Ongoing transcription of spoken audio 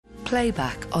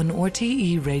Playback on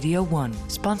RTE Radio 1,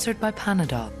 sponsored by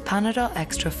Panadol. Panadol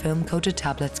Extra film-coated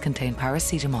tablets contain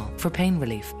paracetamol for pain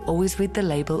relief. Always read the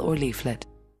label or leaflet.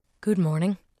 Good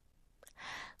morning.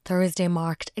 Thursday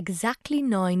marked exactly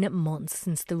 9 months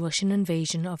since the Russian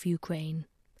invasion of Ukraine.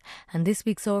 And this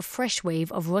week saw a fresh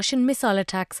wave of Russian missile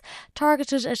attacks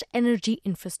targeted at energy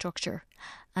infrastructure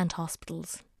and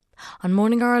hospitals. On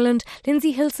Morning Ireland,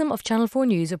 Lindsay Hilsum of Channel 4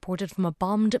 News reported from a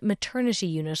bombed maternity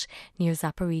unit near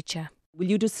Zaporizhzhia. Will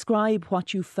you describe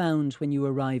what you found when you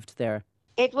arrived there?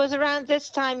 It was around this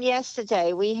time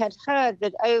yesterday. We had heard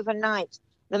that overnight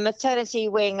the maternity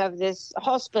wing of this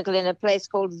hospital in a place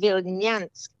called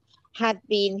Vilnyansk had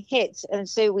been hit. And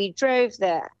so we drove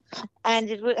there. And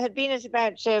it had been at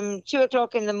about 2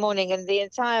 o'clock in the morning, and the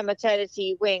entire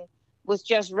maternity wing was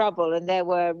just rubble, and there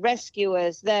were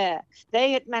rescuers there.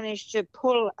 They had managed to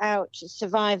pull out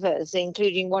survivors,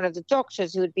 including one of the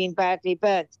doctors who had been badly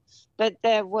burnt. But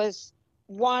there was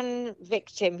one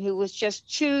victim who was just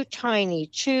too tiny,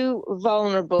 too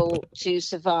vulnerable to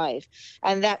survive,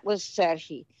 and that was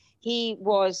Serhiy. He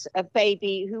was a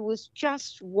baby who was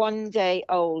just 1 day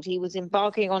old. He was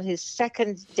embarking on his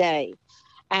second day,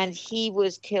 and he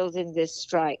was killed in this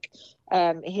strike.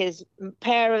 His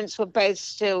parents were both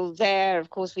still there. Of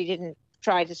course, we didn't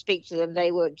try to speak to them.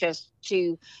 They were just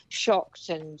too shocked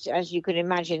and, as you can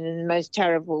imagine, in the most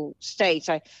terrible state.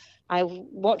 I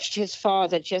watched his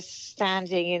father just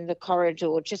standing in the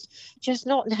corridor, just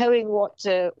not knowing what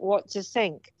to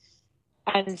think.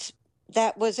 And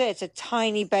that was it, a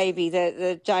tiny baby.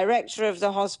 The director of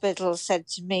the hospital said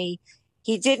to me,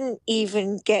 he didn't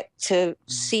even get to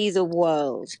see the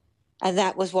world. And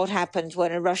that was what happened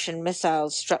when a Russian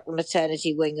missile struck the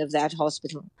maternity wing of that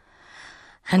hospital.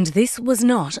 And this was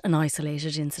not an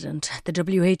isolated incident. The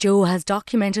WHO has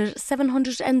documented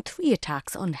 703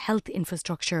 attacks on health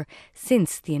infrastructure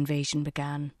since the invasion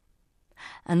began.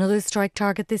 Another strike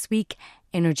target this week,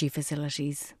 energy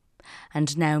facilities.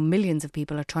 And now millions of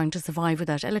people are trying to survive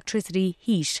without electricity,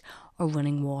 heat or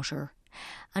running water.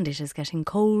 And it is getting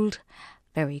cold,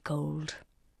 very cold.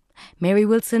 Mary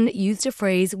Wilson used a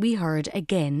phrase we heard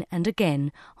again and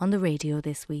again on the radio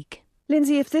this week.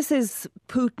 Lindsay, if this is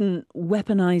Putin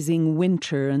weaponising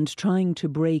winter and trying to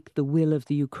break the will of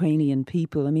the Ukrainian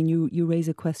people, I mean, you raise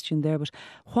a question there, but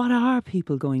what are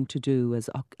people going to do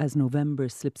as November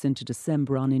slips into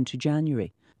December on into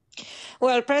January?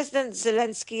 Well, President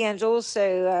Zelensky and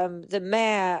also the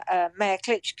Mayor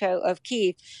Klitschko of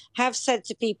Kyiv have said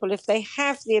to people if they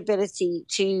have the ability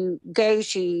to go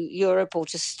to Europe or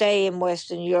to stay in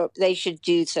Western Europe, they should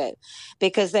do so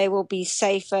because they will be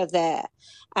safer there.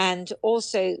 And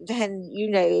also then,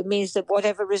 it means that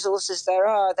whatever resources there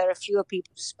are fewer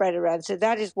people to spread around. So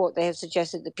that is what they have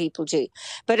suggested that people do.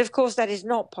 But of course, that is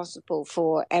not possible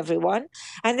for everyone.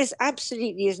 And this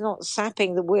absolutely is not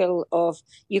sapping the will of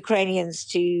Ukrainians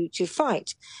to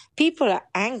fight. People are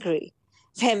angry.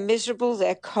 They're miserable,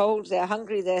 they're cold, they're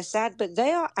hungry, they're sad, but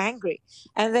they are angry.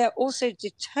 And they're also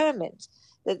determined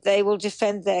that they will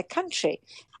defend their country.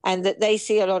 And that they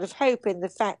see a lot of hope in the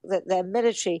fact that their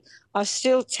military are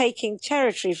still taking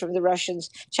territory from the Russians,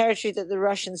 territory that the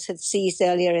Russians had seized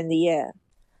earlier in the year.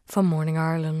 From Morning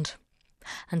Ireland.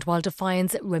 And while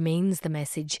defiance remains the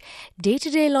message,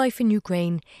 day-to-day life in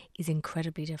Ukraine is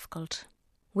incredibly difficult.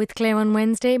 With Claire on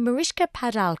Wednesday, Mariska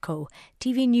Padalko,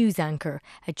 TV news anchor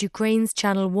at Ukraine's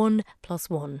Channel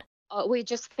 1+1. We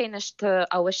just finished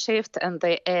our shift and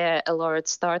the air alert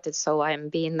started, so I'm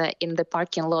being in the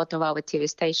parking lot of our TV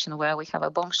station where we have a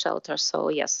bomb shelter. So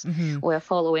yes, we're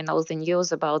following all the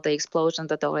news about the explosion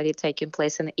that already taking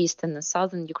place in eastern and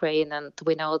southern Ukraine, and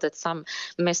we know that some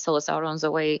missiles are on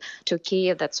the way to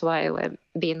Kyiv. That's why we're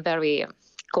being very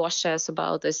cautious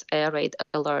about this air raid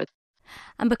alert.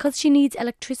 And because she needs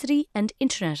electricity and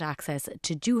internet access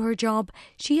to do her job,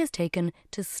 she has taken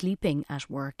to sleeping at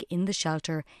work in the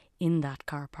shelter in that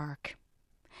car park.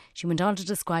 She went on to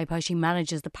describe how she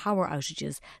manages the power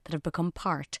outages that have become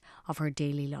part of her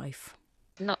daily life.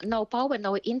 No power,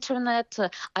 no internet.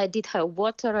 I did have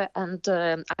water and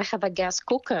I have a gas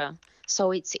cooker.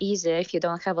 So it's easier if you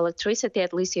don't have electricity,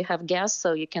 at least you have gas,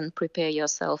 so you can prepare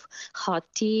yourself hot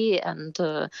tea and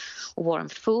warm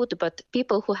food. But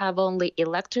people who have only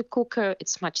electric cooker,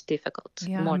 it's much difficult,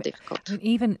 more difficult.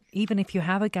 Even if you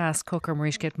have a gas cooker,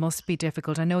 Mariska, it must be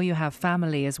difficult. I know you have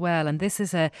family as well, and this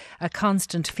is a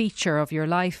constant feature of your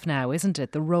life now, isn't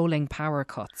it? The rolling power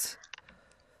cuts.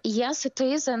 Yes, it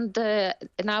is, and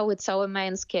now it's our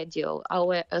main schedule.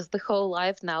 The whole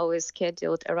life now is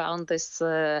scheduled around this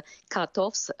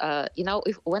cutoffs.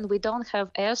 When we don't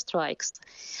have airstrikes,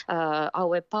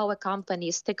 our power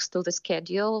company sticks to the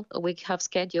schedule. We have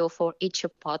schedule for each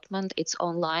apartment. It's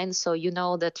online, so you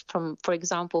know that for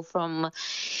example, from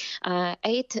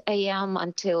 8 a.m.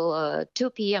 until 2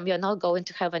 p.m. you're not going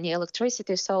to have any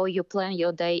electricity. So you plan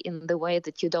your day in the way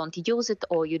that you don't use it,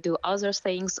 or you do other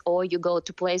things, or you go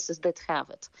to places that have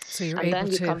it. So you're and able then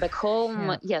you to come back home.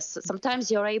 Yeah. Yes, sometimes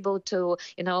you're able to,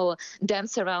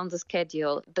 dance around the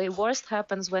schedule. The worst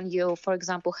happens when you, for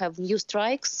example, have new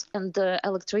strikes and the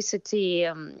electricity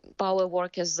power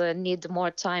workers need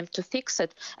more time to fix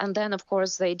it. And then, of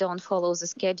course, they don't follow the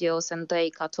schedules and they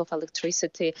cut off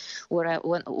electricity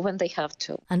when they have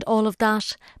to. And all of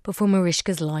that before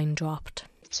Mariska's line dropped.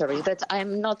 Sorry, that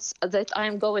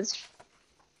I'm going.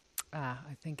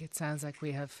 I think it sounds like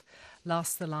we have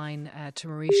lost the line to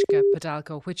Mariska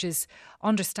Podalko, which is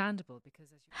understandable because.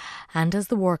 And as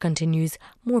the war continues,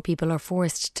 more people are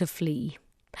forced to flee.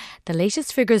 The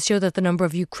latest figures show that the number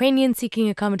of Ukrainians seeking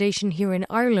accommodation here in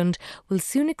Ireland will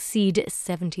soon exceed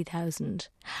 70,000.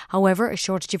 However, a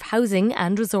shortage of housing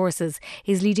and resources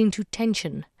is leading to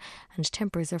tension, and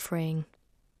tempers are fraying.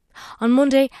 On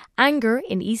Monday, anger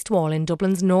in East Wall in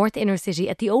Dublin's north inner city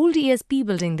at the old ESB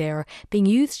building there being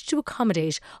used to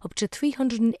accommodate up to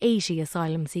 380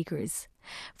 asylum seekers.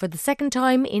 For the second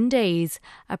time in days,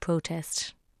 a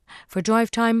protest. For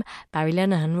Drive Time, Barry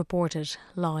Lenihan reported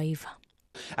live.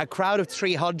 A crowd of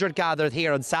 300 gathered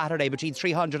here on Saturday. Between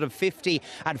 350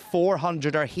 and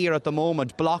 400 are here at the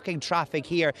moment, blocking traffic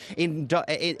here in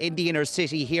the inner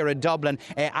city here in Dublin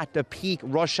at the peak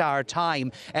rush hour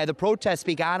time. The protest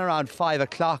began around 5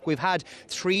 o'clock. We've had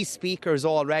 3 speakers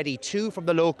already, 2 from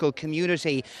the local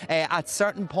community. At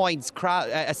certain points,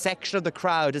 a section of the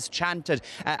crowd has chanted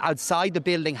outside the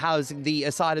building housing the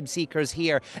asylum seekers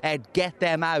here, get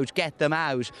them out, get them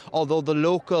out. Although the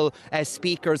local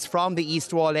speakers from the East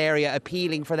Wall area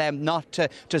appealing for them not to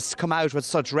just come out with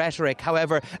such rhetoric.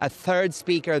 However, a third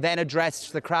speaker then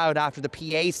addressed the crowd after the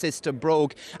PA system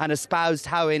broke and espoused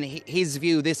how, in his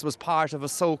view, this was part of a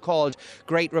so-called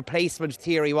great replacement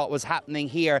theory, what was happening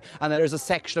here, and that there's a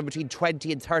section of between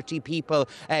 20 and 30 people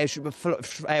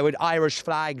with Irish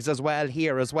flags as well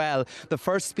here as well. The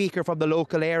first speaker from the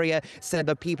local area said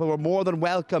that people were more than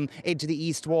welcome into the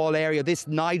East Wall area. This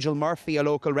Nigel Murphy, a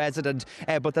local resident,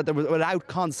 but that there was, without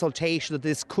consultation, that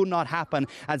this could not happen,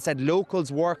 and said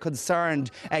locals were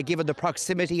concerned given the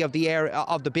proximity of the area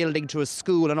of the building to a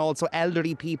school and also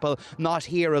elderly people not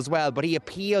here as well. But he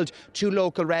appealed to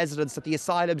local residents that the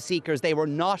asylum seekers, they were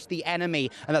not the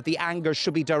enemy, and that the anger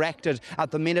should be directed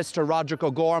at the Minister Roderick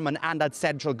O'Gorman and at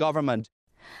central government.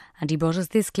 And he brought us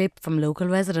this clip from local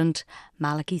resident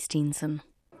Malachy Steenson.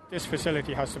 This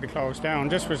facility has to be closed down.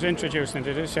 This was introduced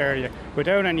into this area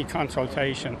without any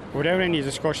consultation, without any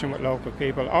discussion with local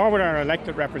people or with our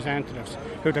elected representatives,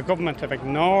 who the government have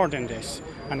ignored in this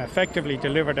and effectively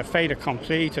delivered a fait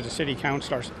accompli to the city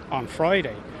councillors on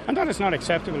Friday. And that is not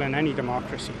acceptable in any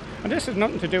democracy. And this has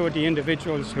nothing to do with the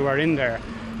individuals who are in there.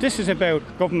 This is about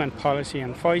government policy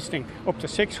and foisting up to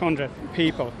 600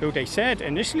 people who they said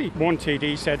initially, one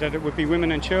TD said that it would be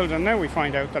women and children. Now we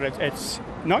find out that it's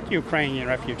not Ukrainian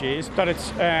refugees, that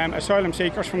it's asylum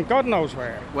seekers from God knows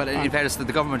where. Well, in fairness, the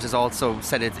government has also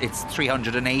said it's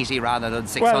 380 rather than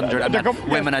 600, and that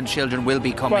women and children will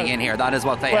be coming in here. That is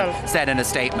what they have said in a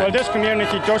statement. Well, this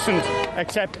community doesn't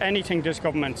accept anything this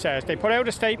government says. They put out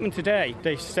a statement today.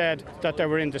 They said that they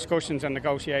were in discussions and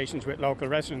negotiations with local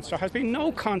residents. There has been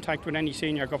no contact with any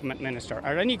senior government minister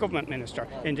or any government minister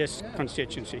in this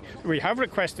constituency. We have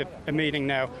requested a meeting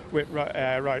now with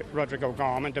Roderick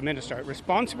O'Gorman, the minister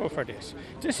responsible for this.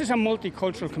 This is a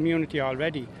multicultural community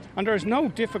already, and there is no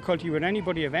difficulty with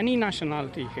anybody of any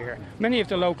nationality here. Many of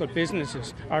the local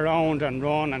businesses are owned and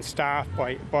run and staffed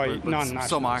by non-nationals.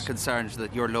 Some are concerned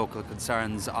that your local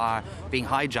concerns are being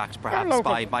hijacked perhaps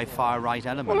by far-right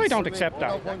elements. Well, I don't accept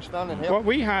that. What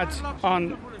we had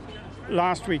on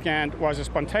last weekend was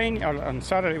on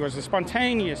Saturday was a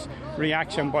spontaneous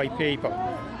reaction by people.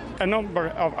 A number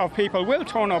of people will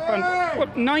turn up, and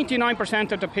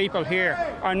 99% of the people here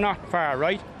are not far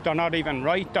right. They're not even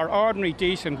right. They're ordinary,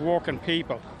 decent, working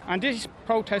people. And these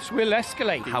protests will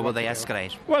escalate. How will they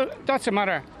escalate? Well, that's a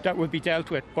matter that will be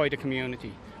dealt with by the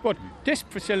community. But this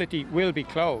facility will be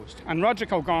closed, and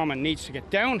Roderick O'Gorman needs to get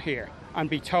down here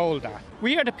and be told that.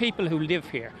 We are the people who live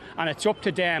here, and it's up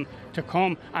to them to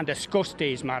come and discuss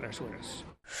these matters with us.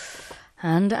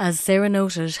 And as Sarah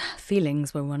noted,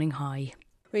 feelings were running high.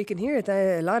 We can hear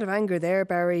a lot of anger there,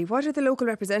 Barry. What are the local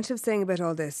representatives saying about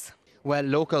all this? Well,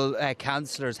 local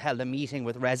councillors held a meeting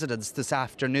with residents this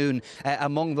afternoon.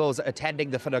 Among those attending,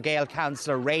 the Fine Gael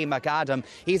councillor Ray McAdam.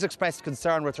 He's expressed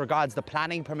concern with regards to the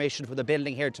planning permission for the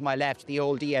building here to my left, the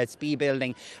old ESB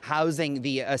building housing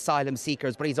the asylum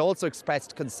seekers. But he's also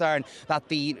expressed concern that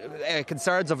the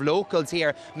concerns of locals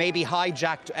here may be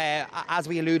hijacked, as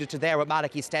we alluded to there with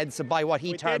Malachy Stenson, by what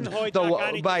he termed the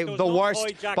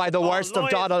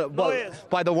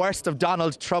worst of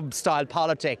Donald Trump style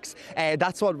politics.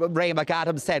 That's what Ray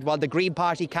McAdam said. While the Green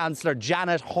Party councillor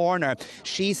Janet Horner,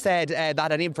 she said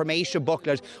that an information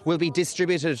booklet will be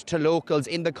distributed to locals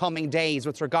in the coming days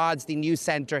with regards to the new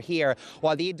centre here,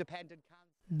 while the independent...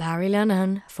 Barry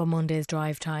Lenihan for Monday's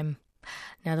Drive Time.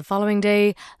 Now, the following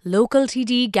day, local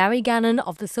TD Gary Gannon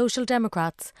of the Social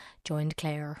Democrats joined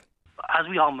Clare. As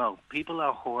we all know, people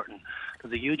are hurting.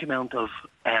 There's a huge amount of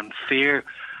fear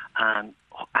and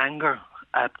anger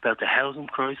about the housing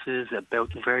crisis,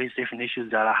 about the various different issues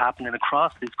that are happening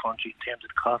across this country in terms of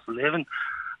the cost of living.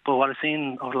 But what I've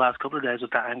seen over the last couple of days was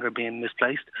that anger being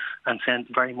misplaced and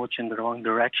sent very much in the wrong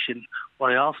direction.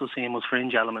 What I also seen was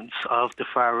fringe elements of the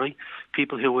far right,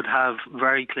 people who would have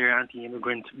very clear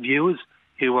anti-immigrant views,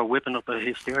 who were whipping up a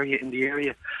hysteria in the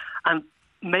area and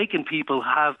making people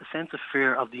have a sense of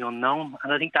fear of the unknown.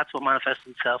 And I think that's what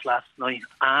manifested itself last night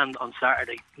and on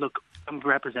Saturday. Look, I'm a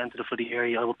representative for the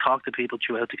area. I will talk to people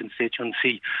throughout the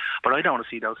constituency, but I don't want to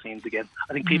see those scenes again.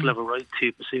 I think people have a right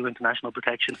to pursue international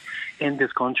protection in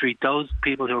this country. Those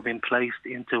people who are being placed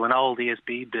into an old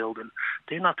ESB building,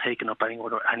 they're not taking up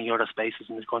any other spaces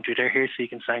in this country. They're here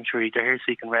seeking sanctuary, they're here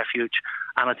seeking refuge,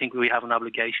 and I think we have an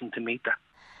obligation to meet that.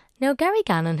 Now, Gary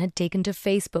Gannon had taken to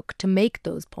Facebook to make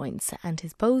those points, and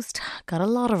his post got a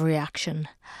lot of reaction.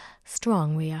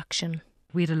 Strong reaction.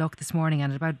 We had a look this morning,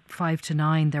 and at about 5 to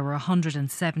 9 there were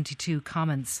 172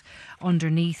 comments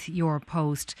underneath your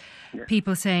post. Yeah.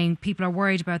 People saying people are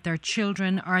worried about their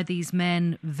children. Are these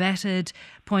men vetted?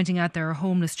 Pointing out there are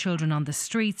homeless children on the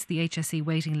streets. The HSE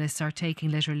waiting lists are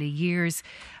taking literally years.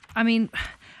 I mean,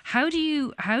 how do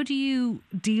you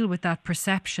deal with that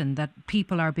perception that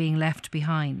people are being left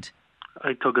behind?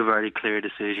 I took a very clear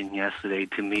decision yesterday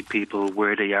to meet people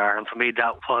where they are, and for me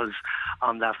that was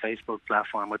on that Facebook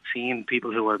platform. I've seen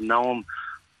people who have known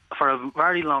for a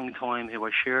very long time who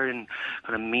are sharing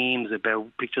kind of memes about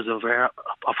pictures of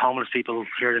homeless people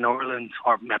here in Ireland,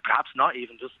 or perhaps not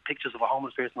even, just pictures of a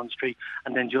homeless person on the street,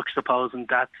 and then juxtaposing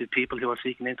that to people who are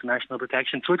seeking international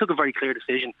protection. So I took a very clear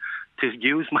decision to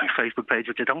use my Facebook page,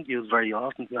 which I don't use very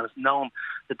often, to be honest, knowing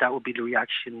that that would be the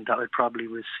reaction that I'd probably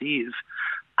receive.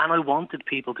 And I wanted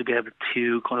people to be able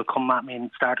to kind of come at me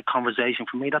and start a conversation.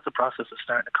 For me, that's a process of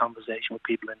starting a conversation with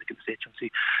people in the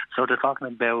constituency. So they're talking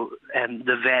about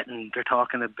the vetting, they're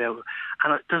talking about...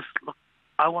 And look,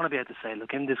 I want to be able to say,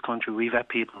 look, in this country, we've had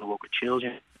people who work with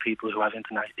children, people who have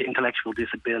intellectual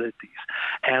disabilities,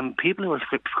 people who are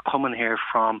coming here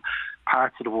from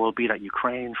parts of the world, be that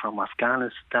Ukraine, from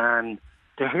Afghanistan.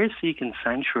 They're here seeking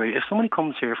sanctuary. If somebody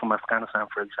comes here from Afghanistan,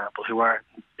 for example, who are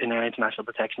in our international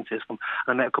protection system, and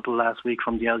I met a couple last week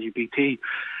from the LGBT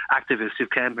activists who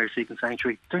came here seeking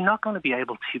sanctuary, they're not going to be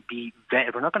able to be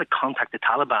vetted. We're not going to contact the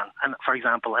Taliban, and, for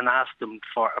example, and ask them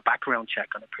for a background check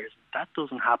on a person. That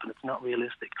doesn't happen. It's not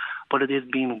realistic. But it is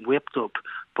being whipped up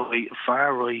by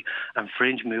far-right and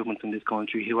fringe movements in this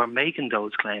country who are making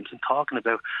those claims and talking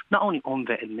about not only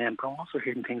unvetted men, but I'm also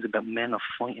hearing things about men of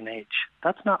fighting age.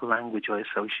 That's not language I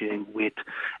associate with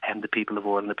the people of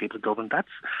Ireland, the people of Dublin. That's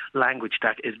language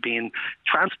that is being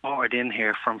transported in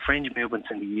here from fringe movements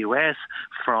in the US,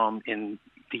 from in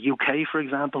the UK, for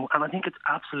example, and I think it's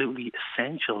absolutely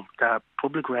essential that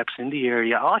public reps in the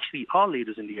area, actually all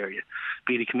leaders in the area,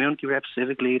 be the community reps,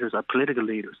 civic leaders or political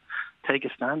leaders, take a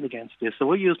stand against this.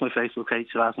 So I used my Facebook page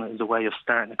last night as a way of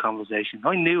starting a conversation.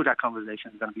 I knew that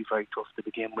conversation was going to be very tough to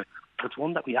begin with, but it's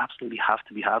one that we absolutely have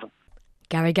to be having.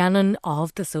 Gary Gannon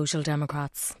of the Social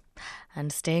Democrats.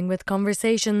 And staying with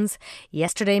conversations,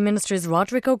 yesterday Ministers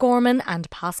Roderick O'Gorman and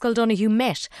Paschal Donoghue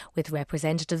met with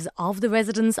representatives of the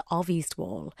residents of East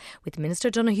Wall, with Minister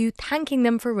Donoghue thanking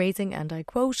them for raising, and I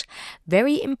quote,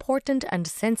 very important and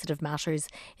sensitive matters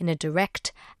in a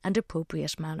direct and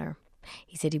appropriate manner.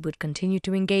 He said he would continue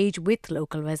to engage with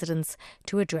local residents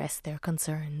to address their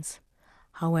concerns.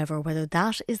 However, whether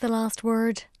that is the last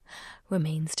word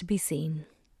remains to be seen.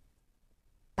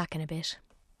 Back in a bit.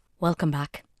 Welcome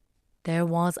back. There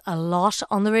was a lot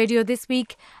on the radio this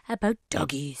week about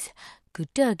doggies.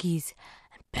 Good doggies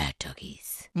and bad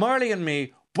doggies. Marley and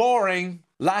me, boring.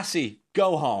 Lassie,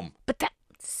 go home. But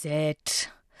that's it.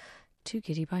 Too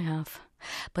giddy by half.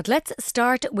 But let's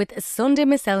start with Sunday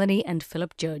Miscellany and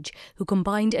Philip Judge, who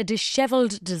combined a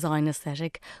dishevelled design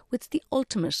aesthetic with the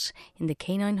ultimate in the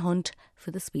canine hunt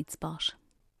for the sweet spot.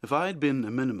 If I had been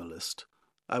a minimalist,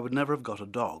 I would never have got a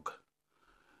dog.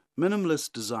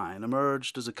 Minimalist design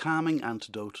emerged as a calming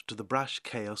antidote to the brash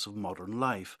chaos of modern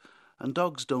life, and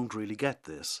dogs don't really get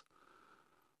this.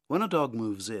 When a dog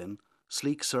moves in,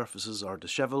 sleek surfaces are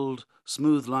dishevelled,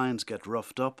 smooth lines get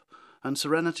roughed up, and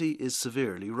serenity is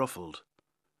severely ruffled.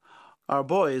 Our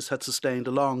boys had sustained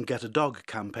a long Get a Dog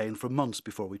campaign for months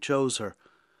before we chose her.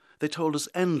 They told us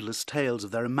endless tales of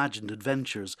their imagined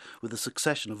adventures with a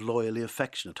succession of loyally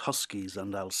affectionate huskies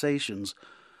and Alsatians.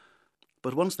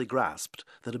 But once they grasped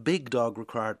that a big dog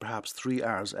required perhaps 3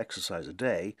 hours exercise a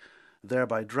day,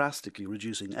 thereby drastically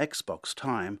reducing Xbox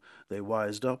time, they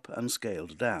wised up and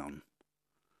scaled down.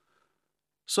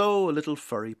 So a little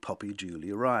furry puppy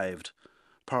Julie arrived.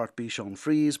 Part Bichon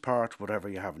Frise, part whatever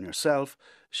you have in yourself,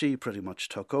 she pretty much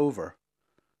took over.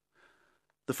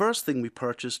 The first thing we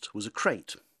purchased was a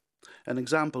crate. An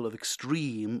example of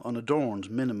extreme, unadorned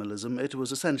minimalism. It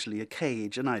was essentially a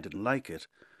cage, and I didn't like it.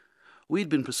 We'd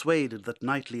been persuaded that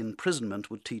nightly imprisonment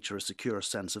would teach her a secure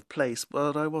sense of place,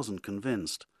 but I wasn't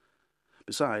convinced.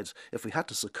 Besides, if we had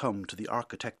to succumb to the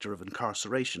architecture of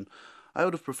incarceration, I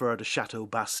would have preferred a Chateau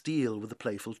Bastille with a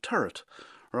playful turret,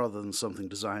 rather than something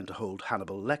designed to hold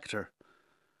Hannibal Lecter.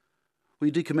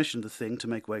 We decommissioned the thing to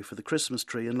make way for the Christmas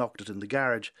tree and locked it in the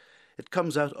garage. It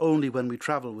comes out only when we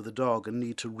travel with a dog and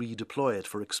need to redeploy it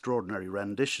for extraordinary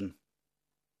rendition.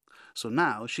 So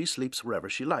now she sleeps wherever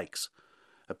she likes.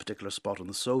 A particular spot on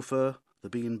the sofa, the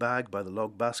beanbag by the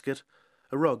log basket,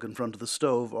 a rug in front of the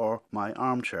stove, or my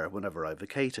armchair whenever I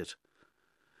vacate it.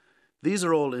 These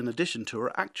are all in addition to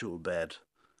her actual bed.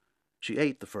 She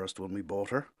ate the first one we bought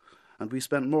her, and we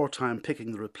spent more time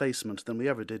picking the replacement than we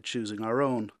ever did choosing our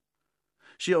own.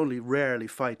 She only rarely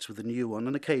fights with the new one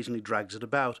and occasionally drags it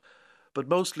about, but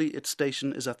mostly its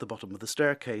station is at the bottom of the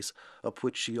staircase, up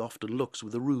which she often looks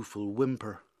with a rueful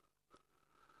whimper.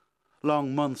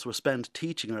 Long months were spent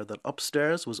teaching her that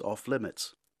upstairs was off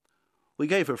limits. We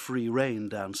gave her free rein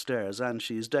downstairs, and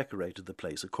she's decorated the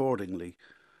place accordingly.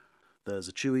 There's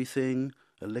a chewy thing,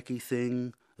 a licky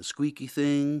thing, a squeaky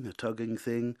thing, a tugging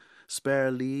thing,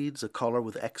 spare leads, a collar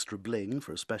with extra bling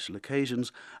for special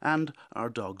occasions, and our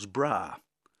dog's bra.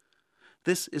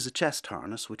 This is a chest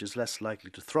harness which is less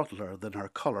likely to throttle her than her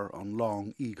collar on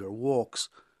long, eager walks.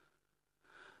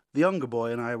 The younger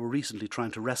boy and I were recently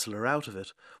trying to wrestle her out of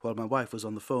it, while my wife was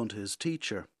on the phone to his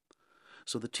teacher.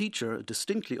 So the teacher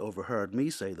distinctly overheard me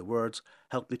say the words,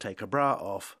 "Help me take her bra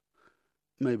off."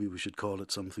 Maybe we should call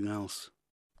it something else.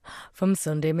 From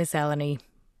Sunday Miscellany.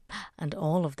 And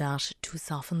all of that to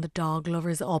soften the dog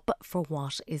lovers up for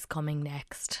what is coming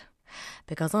next.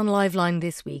 Because on Liveline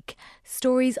this week,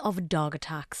 stories of dog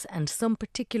attacks and some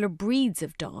particular breeds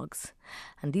of dogs.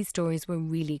 And these stories were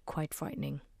really quite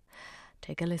frightening.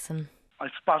 Take a listen. I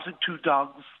spotted 2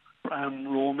 dogs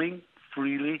roaming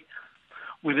freely.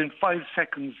 Within 5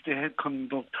 seconds, they had come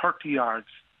about 30 yards.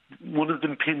 One of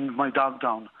them pinned my dog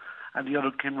down, and the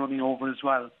other came running over as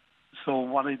well. So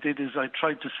what I did is I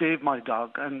tried to save my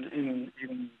dog, and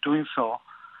in doing so,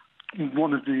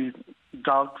 one of the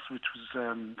dogs, which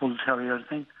was Bull Terrier, I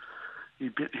think, he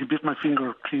bit my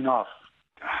finger clean off.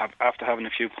 After having a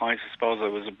few pints, I suppose I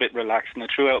was a bit relaxed, and I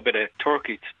threw out a bit of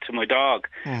turkey to my dog.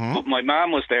 Mm-hmm. But my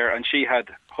mum was there, and she had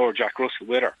her Jack Russell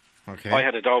with her. Okay. I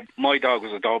had a dog. My dog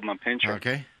was a Doberman Pinscher.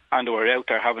 Okay. And they were out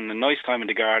there having a nice time in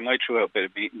the garden. I threw out a bit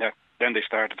of meat, and then they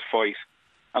started to fight.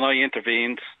 And I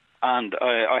intervened, and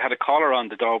I had a collar on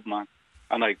the Doberman,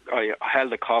 and I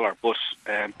held the collar, but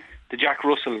the Jack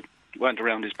Russell went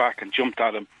around his back and jumped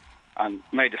at him and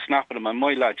made a snap at him, and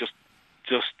my lad just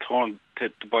turned to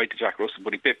bite the Jack Russell,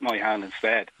 but he bit my hand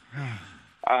instead.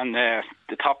 And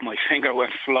the top of my finger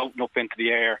went floating up into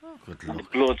the air, and the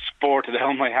blood spurted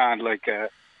down my hand like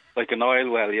an oil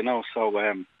well, you know.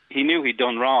 So he knew he'd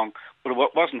done wrong, but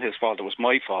it wasn't his fault. It was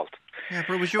my fault. Yeah,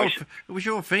 but it was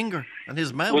your finger and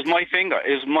his mouth. It was my finger.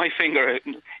 It was my finger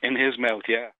in his mouth.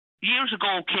 Yeah. Years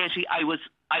ago, Katie, I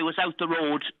was out the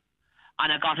road,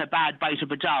 and I got a bad bite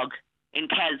of a dog in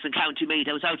Kells in County Meath.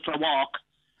 I was out for a walk,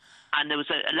 and there was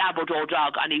a Labrador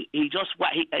dog, and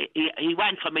he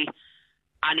went for me,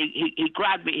 and he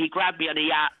grabbed me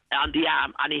on the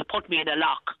arm, and he put me in a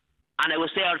lock, and I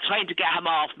was there trying to get him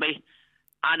off me,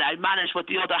 and I managed with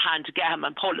the other hand to get him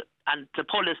and pull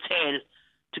his tail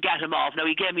to get him off. Now,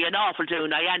 he gave me an awful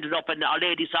doing. I ended up in Our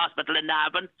Lady's Hospital in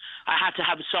Navan. I had to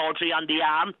have surgery on the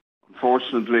arm.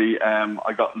 Unfortunately,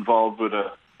 I got involved with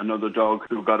another dog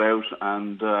who got out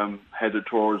and headed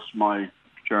towards my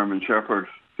German Shepherd,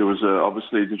 there was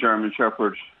obviously the German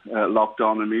Shepherd locked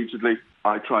on immediately.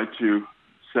 I tried to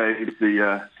save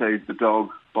the dog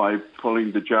by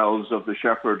pulling the jowls of the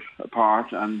shepherd apart,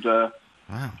 and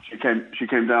she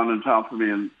came down on top of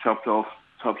me and chopped off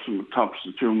tops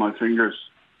of two of my fingers.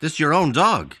 This your own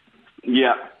dog?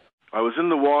 Yeah. I was in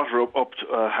the water up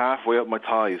to, halfway up my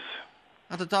thighs.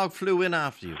 And the dog flew in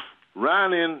after you?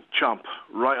 Ran in, chomp,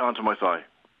 right onto my thigh.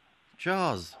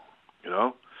 Jaws. You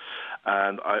know?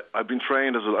 And I've been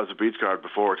trained as a beach guard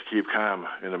before to keep calm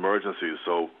in emergencies,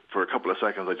 so for a couple of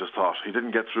seconds I just thought, he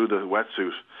didn't get through the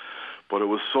wetsuit, but it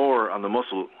was sore on the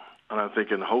muscle, and I'm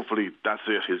thinking, hopefully that's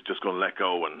it, he's just going to let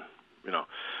go, and, you know,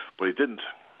 but he didn't,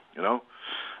 you know?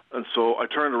 And so I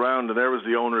turned around, and there was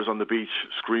the owners on the beach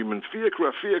screaming,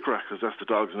 Fiacra, because that's the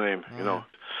dog's name, you know.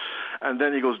 And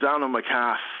then he goes down on my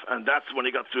calf, and that's when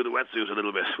he got through the wetsuit a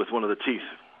little bit with one of the teeth.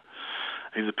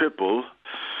 He's a pit bull.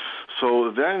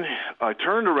 So then I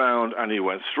turned around, and he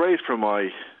went straight for my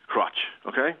crotch,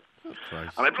 okay? And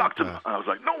I blocked him. And I was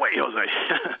like, no way, Jose.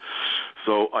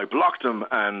 So I blocked him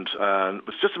and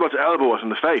was just about to elbow it in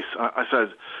the face. I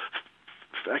said,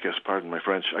 feck it, pardon my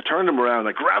French. I turned him around,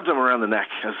 I grabbed him around the neck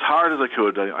as hard as I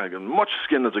could. I got much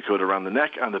skin as I could around the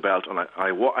neck and the belt, and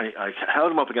I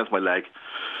held him up against my leg,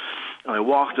 and I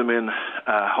walked him in,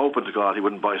 hoping to God he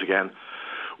wouldn't bite again,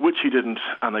 which he didn't,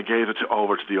 and I gave it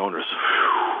over to the owners.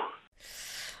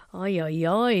 Oi, oi,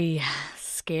 oi.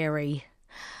 Scary.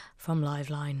 From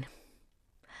Liveline.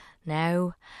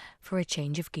 Now for a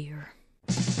change of gear.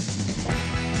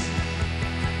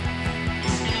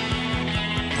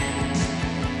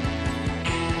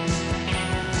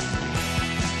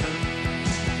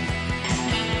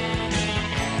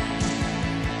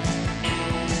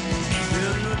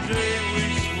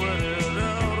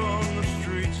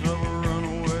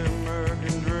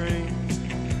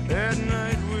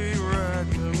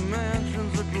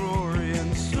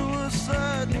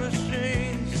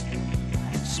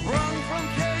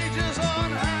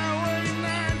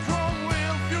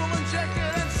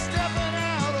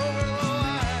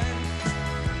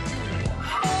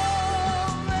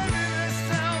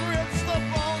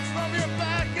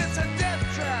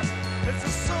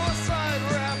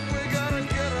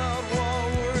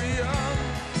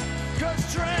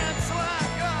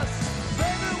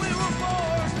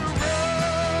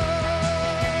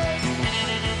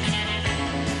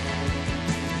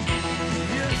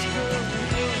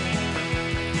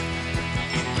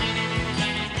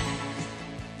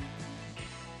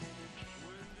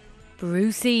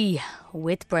 Brucey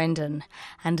with Brendan,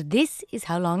 and this is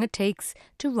how long it takes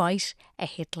to write a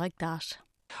hit like that.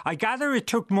 I gather it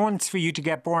took months for you to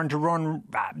get Born to Run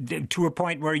to a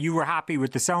point where you were happy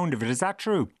with the sound of it. Is that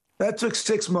true? That took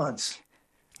 6 months.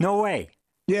 No way.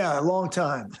 Yeah, a long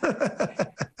time.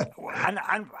 and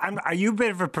are you a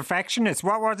bit of a perfectionist?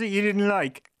 What was it you didn't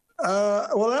like?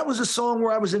 Well, that was a song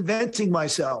where I was inventing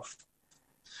myself.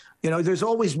 You know, there's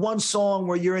always one song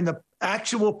where you're in the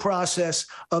actual process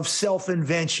of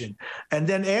self-invention. And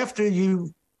then after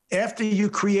you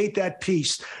create that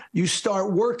piece, you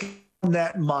start working on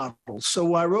that model.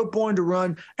 So I wrote Born to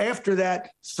Run. After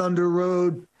that, Thunder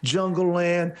Road, Jungle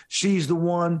Land, She's the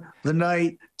One, The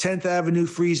Night, 10th Avenue,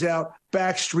 Freeze Out,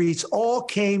 Backstreets, all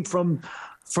came from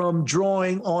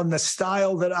drawing on the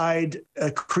style that I'd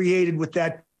created with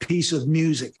that piece of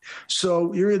music.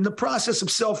 So you're in the process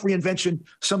of self-reinvention.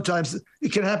 Sometimes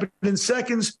it can happen in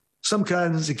seconds.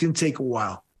 Sometimes it can take a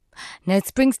while. Now,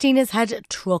 Springsteen has had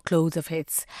truckloads of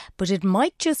hits, but it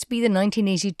might just be the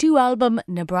 1982 album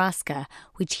Nebraska,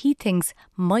 which he thinks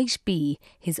might be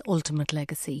his ultimate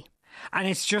legacy. And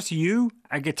it's just you,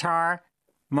 a guitar,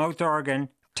 mouth organ,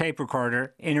 tape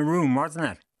recorder in a room, wasn't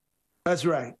it? That's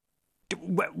right.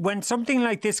 When something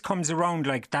like this comes around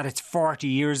like that, it's 40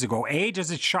 years ago, A, does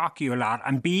it shock you a lot?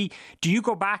 And B, do you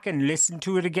go back and listen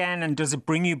to it again, and does it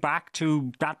bring you back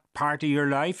to that part of your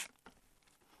life?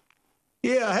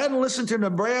 Yeah, I hadn't listened to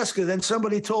Nebraska. Then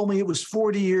somebody told me it was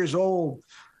 40 years old.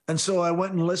 And so I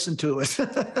went and listened to it.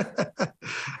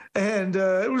 And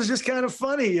it was just kind of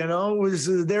funny, you know. It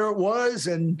was there it was.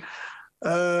 And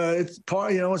it's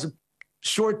part, you know, it's a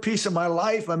short piece of my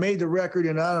life. I made the record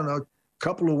in, I don't know,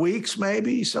 couple of weeks,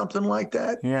 maybe something like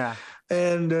that. Yeah.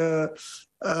 And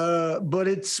but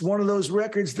it's one of those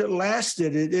records that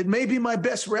lasted. It may be my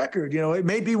best record, you know. It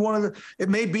may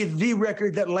be the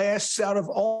record that lasts out of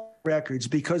all records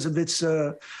because of its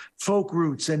folk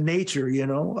roots and nature, you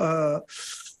know.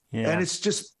 And it's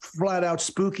just flat out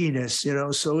spookiness, you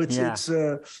know. So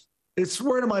it's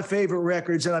one of my favorite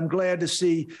records, and I'm glad to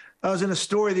see. I was in a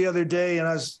store the other day, and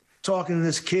I was talking to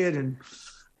this kid, and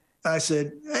I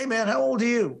said, "Hey, man, how old are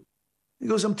you?" He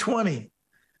goes, "I'm 20.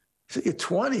 He So you're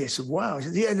 20. I said, wow. He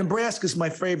said, yeah, Nebraska's my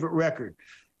favorite record.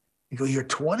 You go, you're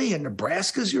 20 and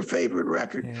Nebraska's your favorite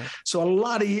record? Yeah. So a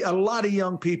lot of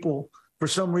young people, for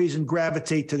some reason,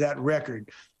 gravitate to that record.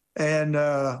 And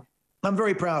I'm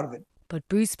very proud of it. But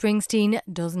Bruce Springsteen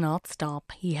does not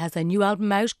stop. He has a new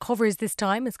album out, covers this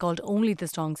time. It's called Only the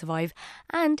Strong Survive.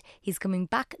 And he's coming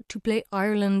back to play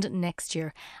Ireland next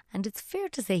year. And it's fair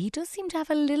to say he does seem to have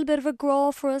a little bit of a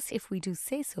grow for us, if we do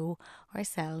say so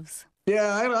ourselves.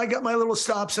 Yeah, I got my little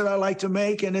stops that I like to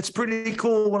make, and it's pretty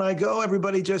cool when I go.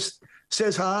 Everybody just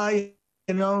says hi.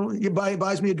 You know,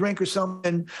 buys me a drink or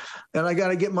something, and I got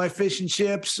to get my fish and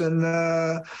chips and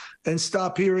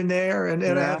stop here and there and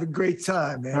I have a great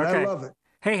time, man. Okay. I love it.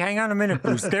 Hey, hang on a minute,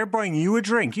 Bruce. They're buying you a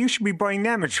drink. You should be buying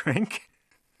them a drink.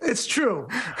 It's true.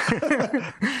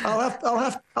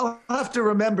 I'll have to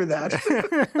remember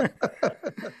that.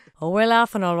 Oh, we're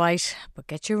laughing all right, but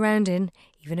get your round in,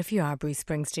 even if you are Bruce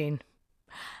Springsteen.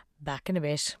 Back in a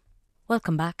bit.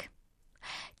 Welcome back.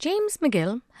 James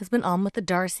McGill has been on with the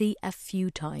Darcy a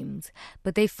few times,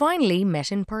 but they finally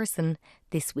met in person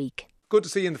this week. Good to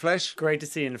see you in the flesh. Great to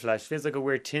see you in the flesh. Feels like a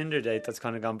weird Tinder date that's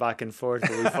kind of gone back and forth,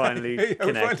 but we finally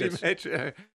connected. Finally met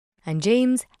you. And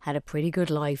James had a pretty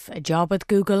good life, a job at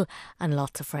Google and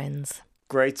lots of friends.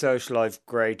 Great social life,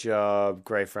 great job,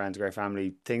 great friends, great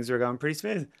family. Things were going pretty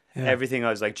smooth. Yeah. Everything,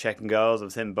 I was like checking goals, I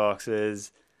was hitting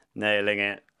boxes, nailing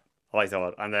it, I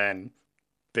thought. And then,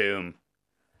 boom,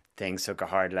 things took a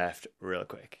hard left real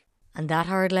quick. And that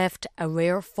hard left, a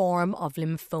rare form of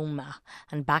lymphoma.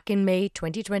 And back in May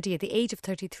 2020, at the age of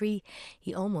 33,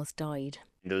 he almost died.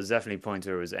 There was definitely points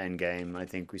where it was end game. I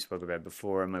think we spoke about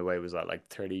before. My weight was at like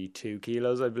 32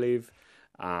 kilos, I believe.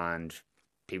 And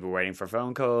people were waiting for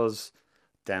phone calls.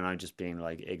 Then I'm just being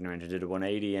like ignorant and did a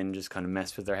 180 and just kind of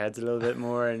messed with their heads a little bit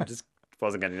more and just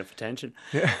wasn't getting enough attention.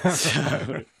 Yeah.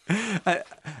 So, there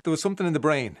was something in the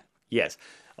brain. Yes.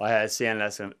 I had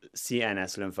CNS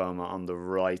lymphoma on the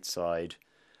right side,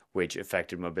 which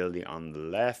affected mobility on the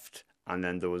left. And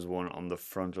then there was one on the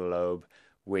frontal lobe,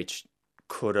 which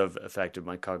could have affected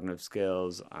my cognitive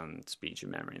skills and speech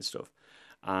and memory and stuff.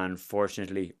 And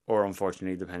fortunately, or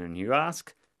unfortunately, depending on who you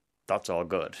ask, that's all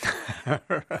good.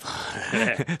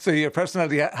 So your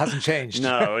personality hasn't changed?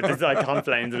 No, I can't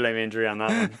blame the limb injury on that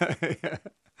one. Yeah.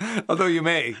 Although you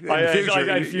may. In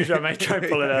the future, I might try to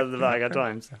pull it out of the bag at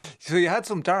times. So you had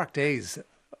some dark days,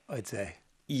 I'd say.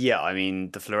 Yeah, I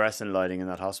mean, the fluorescent lighting in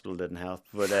that hospital didn't help.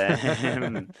 But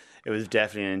it was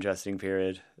definitely an interesting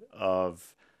period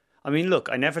of... I mean, look,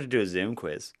 I never had to do a Zoom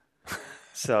quiz.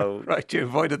 So right, you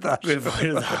avoided that. We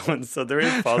avoided that one, so there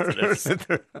is positives.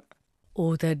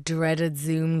 Oh, the dreaded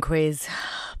Zoom quiz.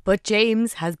 But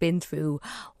James has been through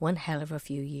one hell of a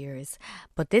few years.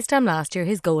 But this time last year,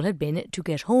 his goal had been to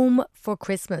get home for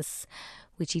Christmas,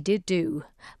 which he did do.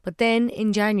 But then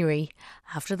in January,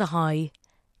 after the high,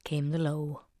 came the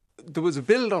low. There was a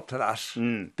build up to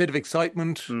that, bit of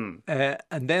excitement.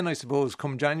 And then I suppose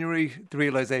come January, the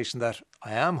realisation that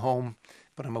I am home,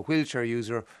 but I'm a wheelchair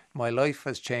user. My life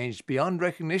has changed beyond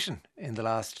recognition in the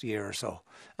last year or so.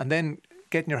 And then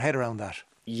getting your head around that.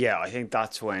 Yeah, I think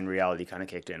that's when reality kind of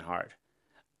kicked in hard.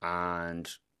 And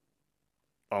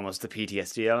almost the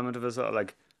PTSD element of it,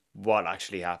 like what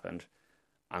actually happened.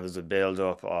 And there's a build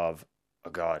up of, oh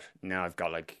God, now I've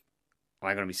got like, am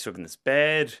I going to be stuck in this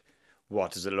bed?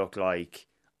 What does it look like?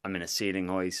 I'm in a ceiling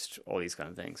hoist, all these kind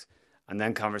of things. And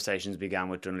then conversations began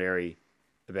with Dún Laoghaire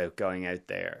about going out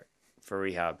there for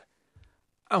rehab.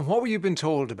 And what were you been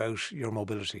told about your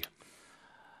mobility?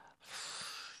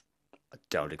 I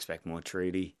don't expect much,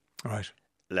 really. Right.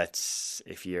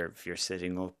 If you're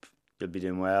sitting up, you'll be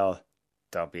doing well.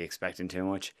 Don't be expecting too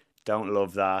much. Don't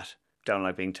love that. Don't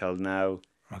like being told no.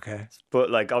 Okay.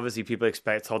 But like, obviously people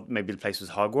thought maybe the place was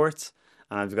Hogwarts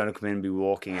and I was going to come in and be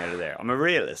walking out of there. I'm a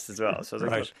realist as well. So I was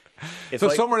like, right. So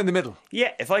somewhere in the middle.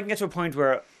 Yeah. If I can get to a point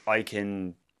where I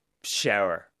can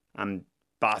shower and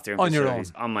bathroom on your own,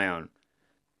 on my own,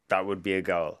 that would be a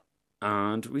goal.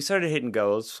 And we started hitting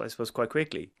goals, I suppose, quite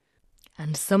quickly.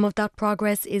 And some of that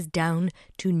progress is down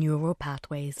to neural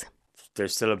pathways.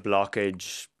 There's still a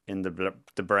blockage in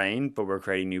the brain, but we're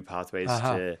creating new pathways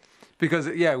to... Because,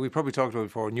 yeah, we probably talked about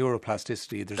before,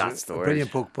 neuroplasticity. There's a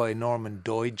brilliant book by Norman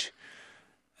Doidge.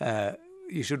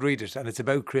 You should read it, and it's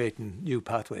about creating new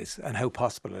pathways and how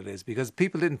possible it is, because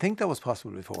people didn't think that was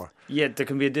possible before. Yeah, there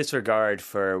can be a disregard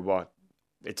for what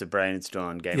it's a brain, it's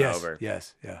done, game over.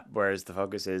 Yes, yeah. Whereas the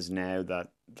focus is now that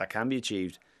can be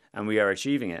achieved, and we are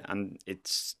achieving it, and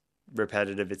it's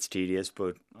repetitive, it's tedious,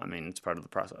 but I mean, it's part of the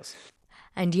process.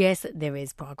 And yes, there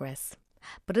is progress.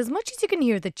 But as much as you can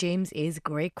hear that James is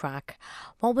great crack,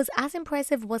 what was as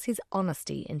impressive was his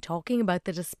honesty in talking about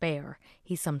the despair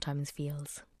he sometimes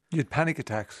feels. You had panic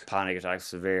attacks? Panic attacks,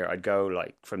 severe. I'd go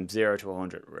like from 0 to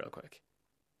 100 real quick.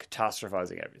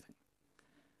 Catastrophizing everything.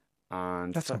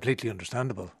 And that's completely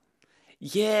understandable.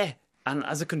 Yeah. And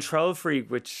as a control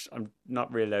freak, which I'm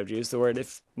not really allowed to use the word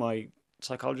if my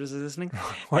psychologist is listening.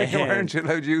 Why aren't you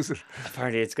allowed to use it?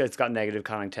 Apparently it's got negative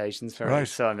connotations for me,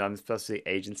 so I'm supposed to say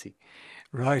agency.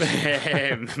 Right.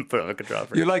 But I'm a control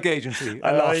freak. You like agency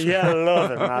a lot. lot. Yeah, I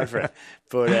love it, mad for it.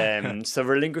 But so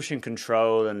relinquishing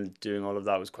control and doing all of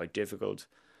that was quite difficult.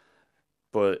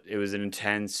 But it was an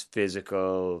intense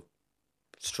physical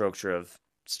structure of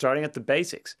starting at the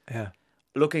basics. Yeah.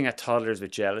 Looking at toddlers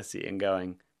with jealousy and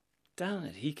going, damn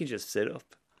it, he can just sit up.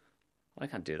 I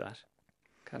can't do that.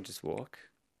 Can't just walk.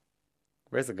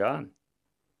 Where's it gone?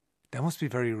 That must be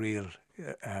very real.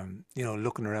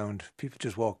 Looking around, people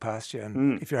just walk past you,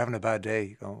 and if you're having a bad day,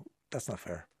 you go, that's not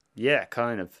fair. Yeah,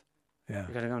 kind of. Yeah.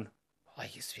 You're kind of going, I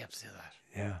used to be able to do that.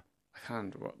 Yeah. I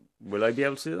can't. Will I be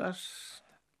able to do that?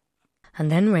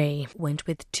 And then Ray went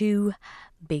with 2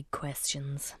 big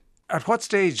questions. At what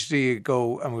stage do you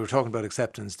go, and we were talking about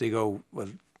acceptance, do you go,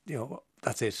 well,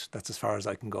 that's it, that's as far as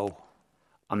I can go?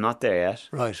 I'm not there yet.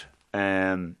 Right.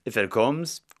 If it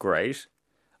comes, great.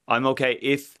 I'm okay.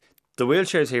 If the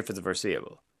wheelchair is here for the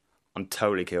foreseeable, I'm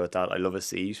totally cool with that. I love a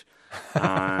seat.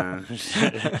 And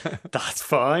that's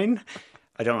fine.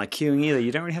 I don't like queuing either.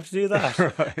 You don't really have to do that.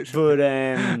 Right.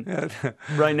 But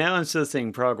right now I'm still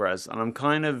seeing progress. And I'm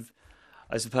kind of,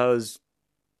 I suppose,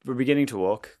 we're beginning to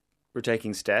walk. We're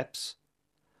taking steps.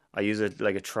 I use it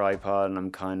like a tripod and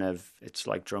I'm kind of, it's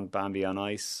like drunk Bambi on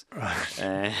ice.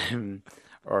 Right.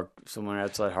 Or somewhere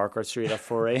outside Harcourt Street at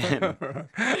 4 a.m.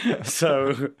 So,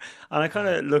 and I kind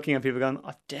of looking at people going,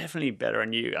 I'm definitely better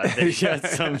than you at this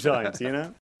sometimes, you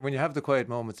know? When you have the quiet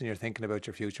moments and you're thinking about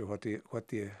your future, what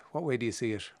way do you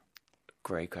see it?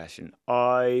 Great question.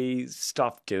 I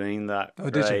stopped doing that. Oh,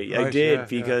 did you? I Right, did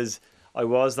because I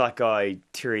was that guy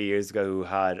 3 years ago who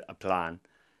had a plan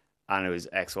and it was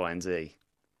X, Y, and Z.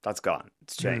 That's gone.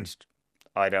 It's changed.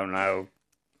 I don't know.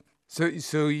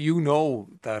 So you know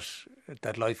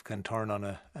that life can turn on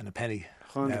a penny.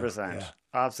 100%. Yeah.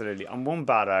 Absolutely. I'm one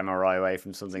bad MRI away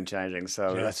from something changing,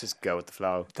 so let's just go with the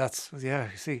flow. You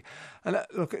see. And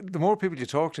look, the more people you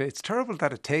talk to, it's terrible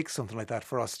that it takes something like that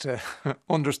for us to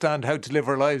understand how to live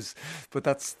our lives, but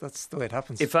that's the way it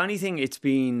happens. If anything, it's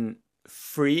been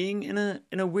freeing in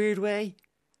a weird way,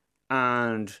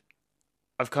 and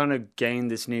I've kind of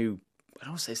gained this new, I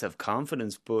don't want to say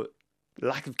self-confidence, but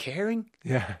lack of caring.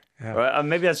 Yeah. Right? And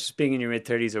maybe that's just being in your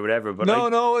mid-30s or whatever. But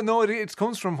no, it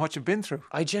comes from what you've been through.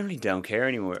 I generally don't care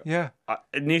anymore. Yeah.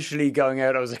 Initially going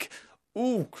out, I was like,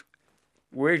 ooh,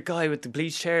 weird guy with the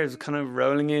bleached hair is kind of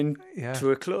rolling in to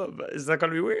a club. Is that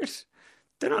going to be weird?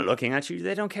 They're not looking at you.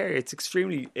 They don't care.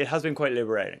 It has been quite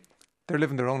liberating. They're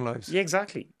living their own lives. Yeah,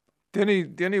 exactly. The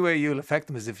only way you'll affect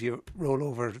them is if you roll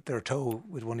over their toe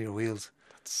with one of your wheels.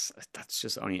 That's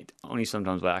just only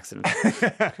sometimes by accident.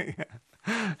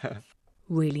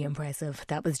 Really impressive.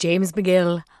 That was James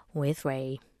McGill with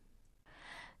Ray.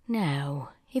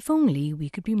 Now, if only we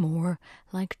could be more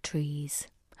like trees,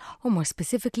 or more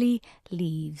specifically,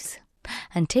 leaves.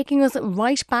 And taking us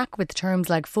right back with terms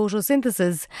like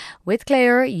photosynthesis with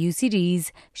Clare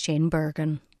UCD's Shane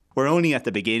Bergen. We're only at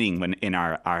the beginning in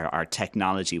our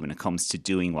technology when it comes to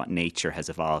doing what nature has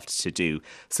evolved to do.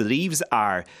 So leaves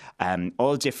are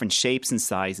all different shapes and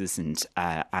sizes,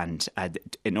 and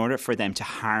in order for them to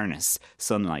harness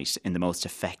sunlight in the most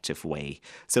effective way.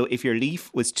 So if your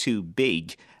leaf was too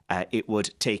big, it would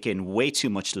take in way too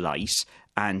much light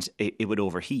and it would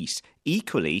overheat.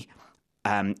 Equally,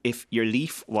 if your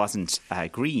leaf wasn't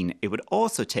green, it would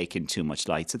also take in too much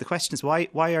light. So the question is, why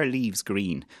are leaves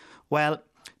green? Well,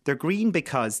 they're green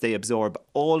because they absorb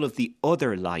all of the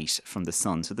other light from the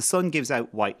sun. So the sun gives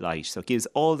out white light, so it gives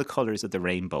all the colours of the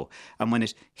rainbow. And when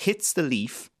it hits the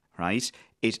leaf, right,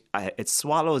 it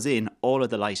swallows in all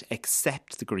of the light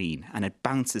except the green, and it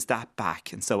bounces that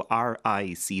back. And so our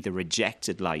eyes see the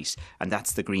rejected light, and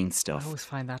that's the green stuff. I always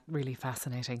find that really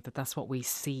fascinating, that's what we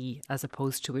see as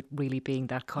opposed to it really being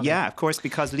that colour. Yeah, of course,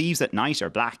 because leaves at night are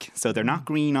black, so they're not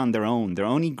green on their own. They're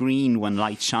only green when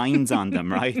light shines on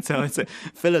them, right? So it's a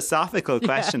philosophical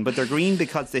question, but they're green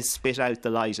because they spit out the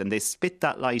light, and they spit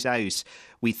that light out,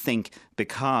 we think,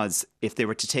 because if they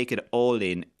were to take it all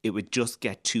in, it would just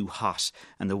get too hot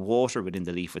and the water within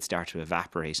the leaf would start to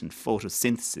evaporate, and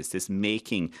photosynthesis, this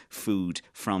making food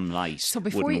from light,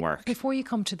 wouldn't work. Before you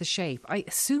come to the shape, I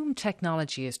assume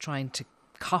technology is trying to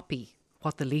copy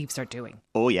what the Leaves are doing.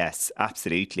 Oh, yes,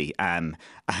 absolutely. And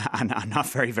not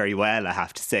very, very well, I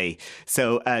have to say.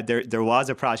 So there was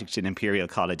a project in Imperial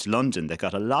College London that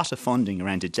got a lot of funding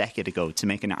around a decade ago to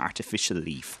make an artificial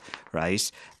leaf,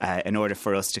 right? In order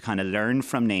for us to kind of learn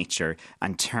from nature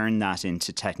and turn that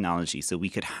into technology so we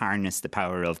could harness the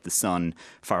power of the sun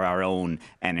for our own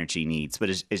energy needs.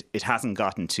 But it hasn't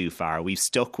gotten too far. We've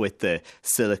stuck with the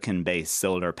silicon-based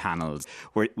solar panels.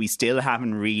 We still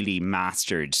haven't really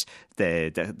mastered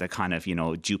the kind of,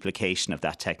 duplication of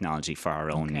that technology for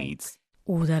our own needs.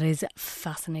 Oh, that is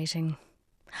fascinating.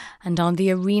 And on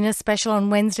the Arena special on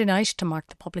Wednesday night, to mark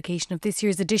the publication of this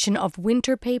year's edition of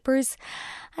Winter Papers,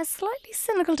 a slightly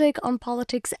cynical take on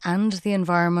politics and the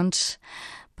environment,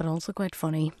 but also quite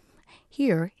funny.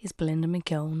 Here is Belinda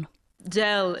McKeown.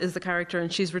 Dell is the character,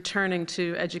 and she's returning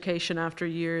to education after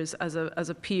years as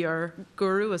a PR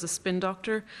guru, as a spin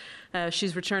doctor.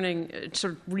 She's returning,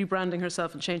 sort of rebranding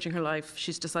herself and changing her life.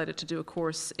 She's decided to do a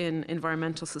course in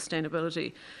environmental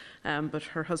sustainability, but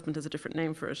her husband has a different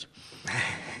name for it.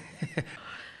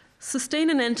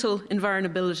 Sustainable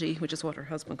environability, which is what her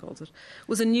husband calls it,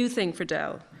 was a new thing for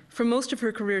Dell. For most of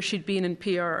her career, she'd been in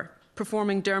PR,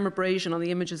 performing dermabrasion on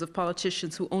the images of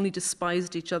politicians who only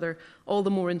despised each other all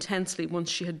the more intensely once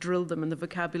she had drilled them in the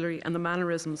vocabulary and the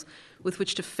mannerisms with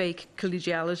which to fake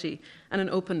collegiality and an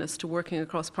openness to working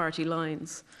across party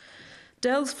lines.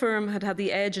 Dell's firm had had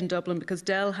the edge in Dublin because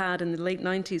Dell had, in the late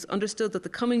 90s, understood that the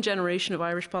coming generation of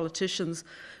Irish politicians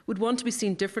would want to be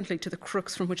seen differently to the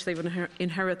crooks from which they would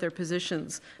inherit their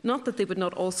positions. Not that they would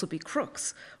not also be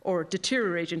crooks or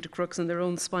deteriorate into crooks in their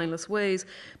own spineless ways,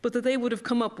 but that they would have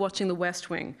come up watching The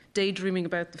West Wing, daydreaming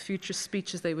about the future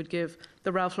speeches they would give,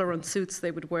 the Ralph Lauren suits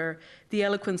they would wear, the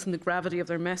eloquence and the gravity of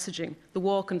their messaging, the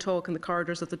walk and talk in the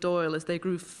corridors of the Dáil as they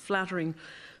grew flattering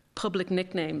public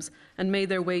nicknames and made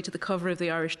their way to the cover of the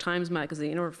Irish Times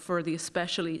magazine, or for the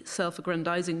especially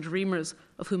self-aggrandizing dreamers,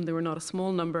 of whom there were not a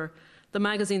small number, the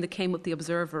magazine that came with The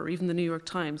Observer or even the New York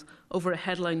Times over a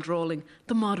headline drawling,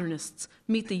 "The Modernists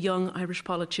meet the young Irish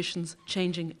politicians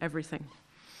changing everything."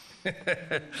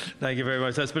 Thank you very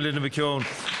much. That's Belinda McKeown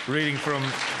reading from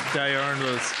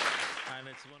Diurnals.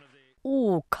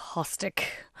 Oh,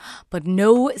 caustic. But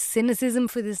no cynicism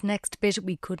for this next bit.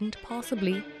 We couldn't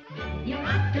possibly. You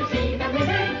ought to see the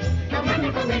wizard, the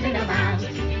wonderful Wizard of Oz.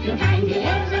 You'll find he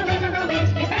is a wizard of Wiz,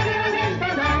 if ever a Wiz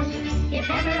there was. If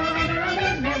ever a Wiz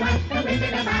there was, the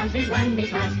Wizard of Oz is one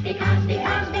because of the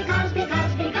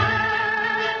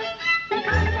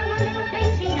wonderful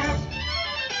things he does.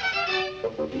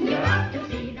 You ought to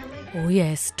see the wizard. Oh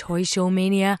yes, Toy Show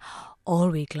Mania all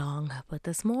week long. But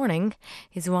this morning,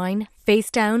 his wine face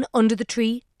down under the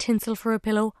tree, tinsel for a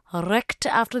pillow, wrecked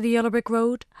after the yellow brick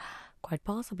road. Quite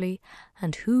possibly.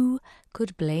 And who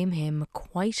could blame him?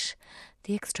 Quite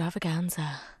the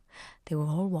extravaganza. They were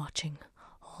all watching,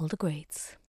 all the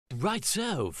greats. Right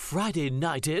so, Friday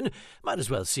night in. Might as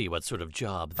well see what sort of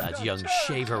job that young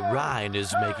shaver Ryan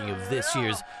is making of this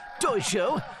year's Toy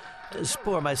Show.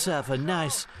 Spore myself a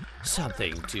nice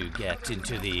something to get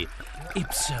into the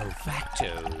ipso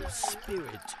facto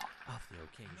spirit of the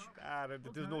occasion.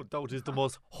 There's no doubt it's the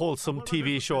most wholesome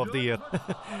TV show of the year.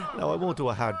 Now, I won't do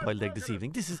a hard-boiled egg this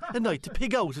evening. This is a night to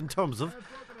pig out in terms of...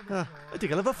 I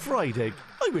think I'll have a fried egg.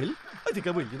 I will. I think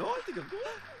I will, I think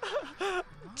I'll...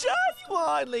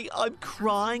 Genuinely, I'm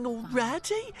crying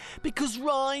already because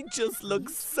Ryan just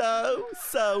looks so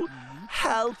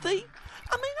healthy.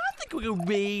 I mean, I think we could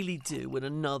really do with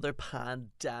another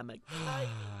pandemic.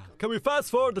 Can we fast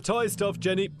forward the toy stuff,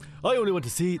 Jenny? I only want to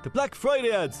see the Black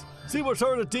Friday ads. See what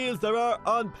sort of deals there are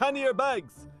on pannier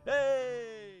bags. Hey!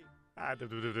 I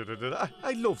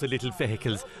love the little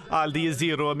vehicles, all the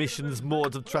zero emissions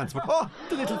modes of transport. Oh,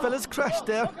 the little fella's crashed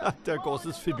there. There goes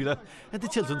his fibula. And the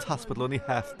children's hospital only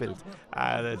half built.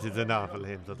 That is an awful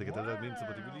hint. I think that means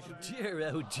somebody really should...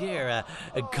 Dear, oh dear,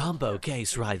 a combo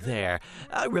case right there.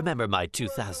 I remember my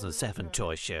 2007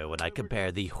 toy show when I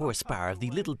compared the horsepower of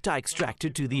the little Dykes tractor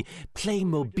to the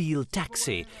Playmobil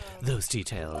taxi. Those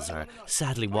details are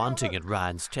sadly wanting in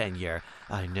Ryan's tenure,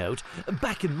 I note.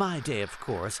 Back in my day, of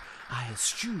course, I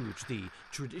eschewed the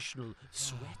traditional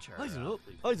sweater. I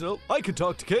don't know. I can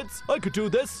talk to kids. I could do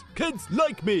this. Kids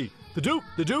like me. They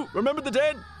do. Remember the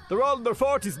den? They're all in their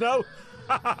 40s now.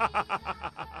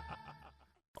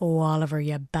 Oh, Oliver,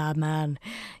 you bad man.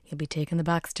 You'll be taking the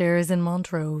back stairs in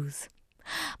Montrose.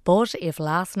 But if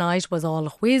last night was all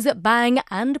whiz, bang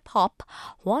and pop,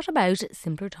 what about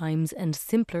simpler times and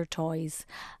simpler toys?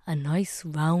 A nice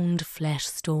round flesh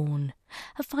stone,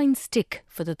 a fine stick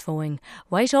for the throwing,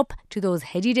 right up to those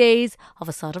heady days of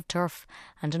a sod of turf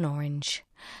and an orange.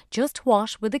 Just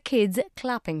what were the kids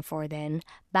clapping for then,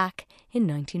 back in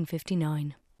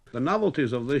 1959? The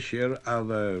novelties of this year are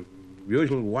the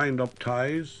usual wind-up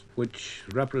ties, which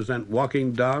represent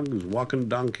walking dogs, walking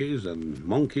donkeys and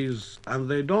monkeys, and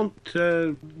they don't,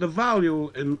 the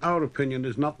value, in our opinion,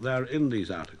 is not there in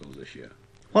these articles this year.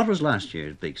 What was last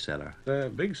year's big seller?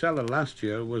 The big seller last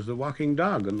year was the walking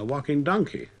dog and the walking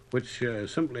donkey, which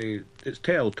simply, its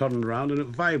tail turned around and it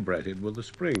vibrated with the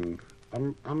spring,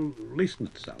 unleashing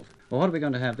itself. Well, what are we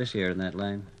going to have this year in that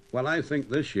line? Well, I think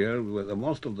this year, with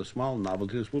most of the small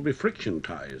novelties, will be friction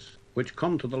ties, which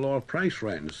come to the lower price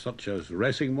range, such as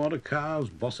racing motor cars,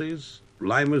 buses,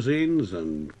 limousines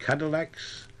and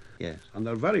Cadillacs. Yes. And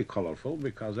they're very colourful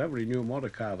because every new motor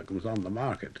car that comes on the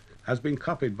market has been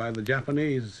copied by the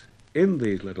Japanese in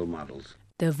these little models.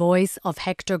 The voice of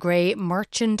Hector Gray,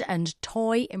 merchant and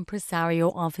toy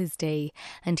impresario of his day,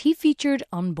 and he featured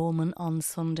on Bowman on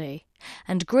Sunday.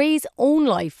 And Gray's own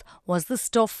life was the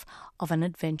stuff of an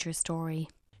adventure story.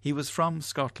 He was from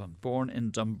Scotland, born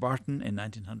in Dumbarton in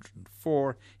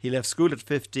 1904. He left school at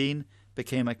 15,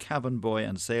 became a cabin boy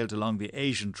and sailed along the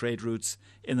Asian trade routes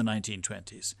in the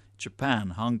 1920s.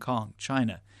 Japan, Hong Kong,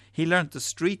 China. He learnt the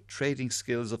street trading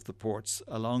skills of the ports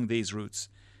along these routes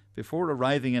before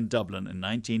arriving in Dublin in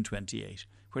 1928,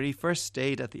 where he first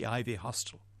stayed at the Ivy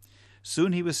Hostel.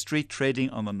 Soon he was street trading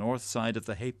on the north side of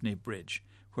the Halfpenny Bridge,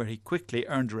 where he quickly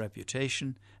earned a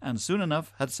reputation and soon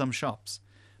enough had some shops.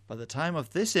 By the time of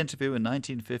this interview in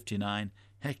 1959,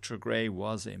 Hector Gray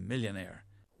was a millionaire.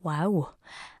 Wow.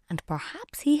 And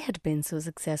perhaps he had been so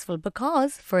successful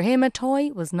because for him a toy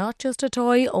was not just a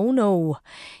toy, oh no.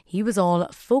 He was all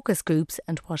focus groups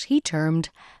and what he termed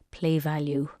play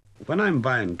value. When I'm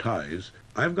buying toys,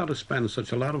 I've got to spend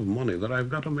such a lot of money that I've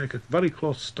got to make a very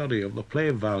close study of the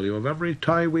play value of every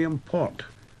toy we import.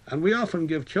 And we often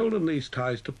give children these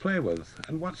toys to play with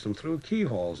and watch them through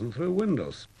keyholes and through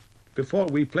windows before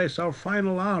we place our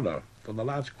final order for the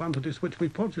large quantities which we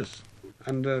purchase.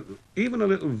 And even a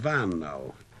little van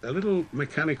now, a little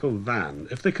mechanical van,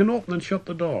 if they can open and shut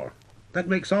the door, that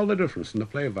makes all the difference in the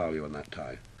play value in that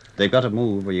toy. They've got to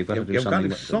move, or you've got to do something.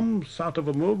 You've got some sort of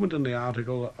a movement in the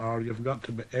article, or you've got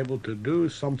to be able to do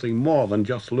something more than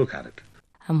just look at it.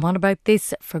 And what about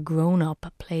this for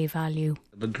grown-up play value?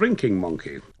 The drinking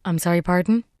monkey. I'm sorry,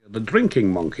 pardon? The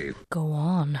drinking monkey. Go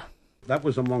on. That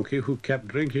was a monkey who kept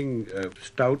drinking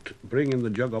stout, bringing the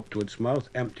jug up to its mouth,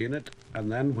 emptying it,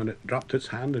 and then when it dropped its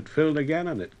hand, it filled again,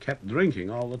 and it kept drinking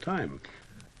all the time.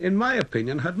 In my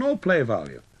opinion, had no play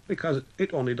value, because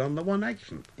it only done the one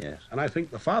action. Yes. And I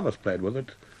think the fathers played with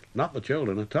it, not the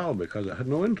children at all, because it had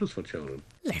no interest for children.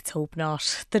 Let's hope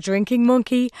not. The Drinking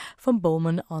Monkey from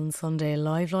Bowman on Sunday.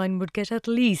 Liveline would get at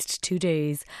least 2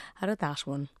 days out of that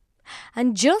one.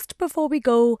 And just before we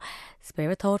go,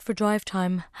 spare a thought for drive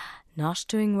time. Not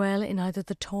doing well in either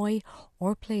the toy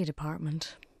or play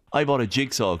department. I bought a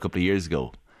jigsaw a couple of years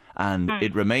ago and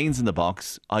it remains in the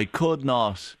box. I could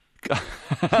not...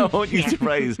 I won't use the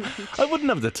phrase. I wouldn't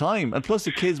have the time. And plus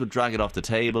the kids would drag it off the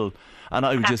table and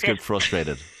I would just get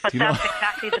frustrated. But that's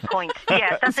exactly the point.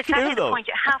 Yeah, that's exactly the point.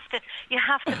 You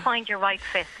have to find your right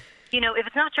fit. You know, if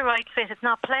it's not your right fit, it's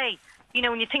not play. You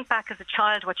know, when you think back as a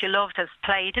child, what you loved as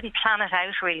play, you didn't plan it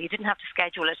out really. You didn't have to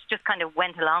schedule it. You just kind of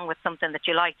went along with something that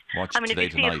you liked. Watch if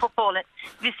you see a football in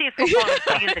the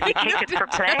field and you kick it for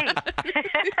play.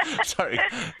 Sorry.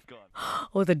 Go on.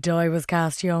 Oh, the die was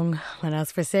cast young. And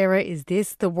as for Sarah, is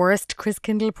this the worst Chris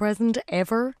Kindle present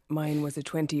ever? Mine was a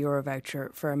 €20 voucher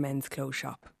for a men's clothes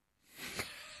shop.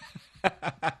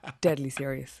 Deadly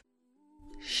serious.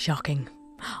 Shocking.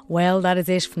 Well, that is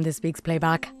it from this week's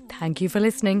playback. Thank you for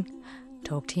listening.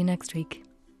 Talk to you next week.